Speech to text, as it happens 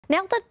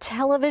Now the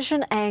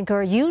television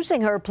anchor using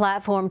her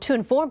platform to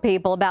inform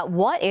people about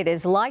what it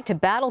is like to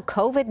battle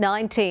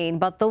COVID-19.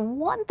 But the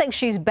one thing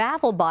she's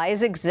baffled by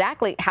is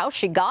exactly how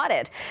she got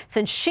it,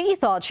 since she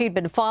thought she'd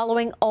been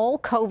following all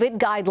COVID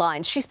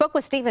guidelines. She spoke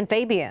with Stephen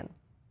Fabian.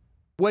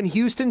 When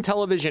Houston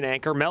television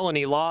anchor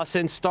Melanie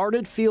Lawson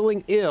started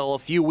feeling ill a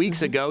few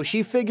weeks ago,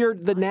 she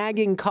figured the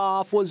nagging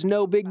cough was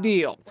no big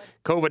deal.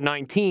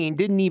 COVID-19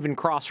 didn't even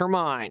cross her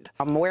mind.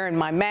 I'm wearing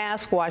my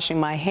mask, washing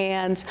my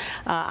hands.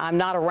 I'm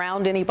not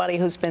around anybody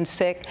who's been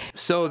sick.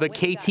 So the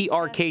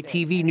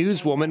KTRK-TV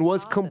newswoman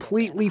was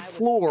completely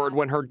floored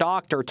when her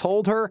doctor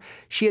told her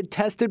she had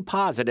tested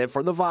positive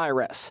for the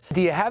virus.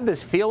 Do you have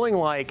this feeling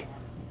like,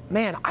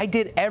 man, I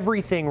did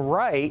everything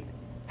right?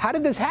 How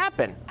did this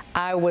happen?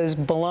 I was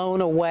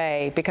blown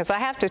away because I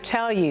have to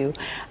tell you,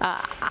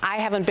 I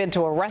haven't been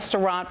to a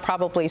restaurant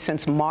probably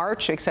since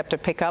March except to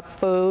pick up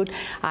food.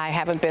 I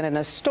haven't been in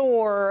a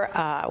store.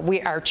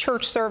 Our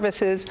church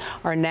services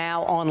are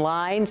now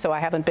online, so I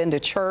haven't been to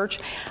church.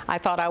 I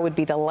thought I would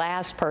be the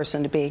last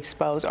person to be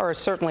exposed, or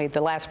certainly the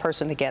last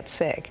person to get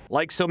sick.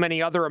 Like so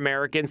many other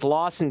Americans,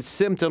 Lawson's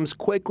symptoms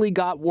quickly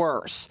got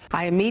worse.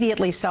 I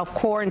immediately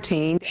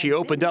self-quarantined. She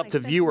opened up to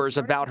viewers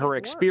about her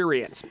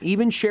experience,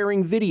 even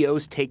sharing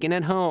videos taken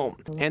at home,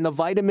 and the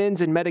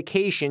vitamins and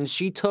medications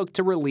she took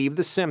to relieve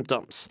the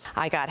symptoms.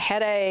 I got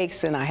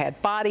headaches and I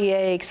had body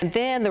aches. And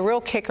then the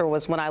real kicker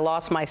was when I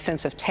lost my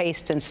sense of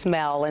taste and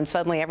smell, and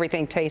suddenly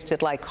everything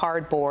tasted like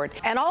cardboard.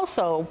 And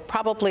also,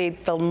 probably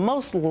the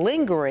most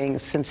lingering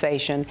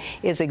sensation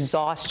is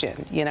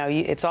exhaustion. You know,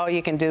 it's all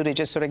you can do to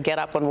just sort of get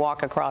up and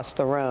walk across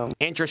the room.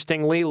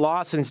 Interestingly,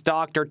 Lawson's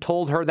doctor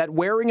told her that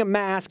wearing a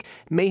mask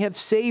may have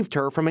saved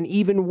her from an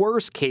even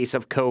worse case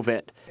of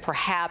COVID.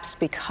 Perhaps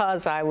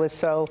because I was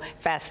so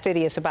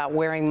fastidious about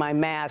wearing my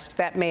mask,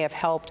 that may have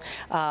helped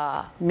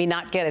me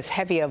not get as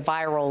heavy a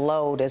viral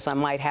load as I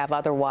might have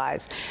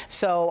otherwise.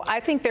 So I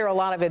think there are a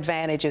lot of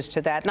advantages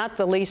to that, not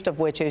the least of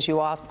which is you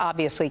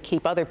obviously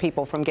keep other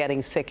people from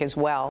getting sick as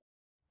well.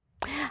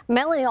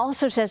 Melanie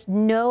also says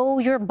know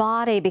your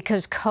body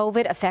because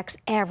COVID affects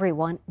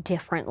everyone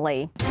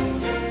differently.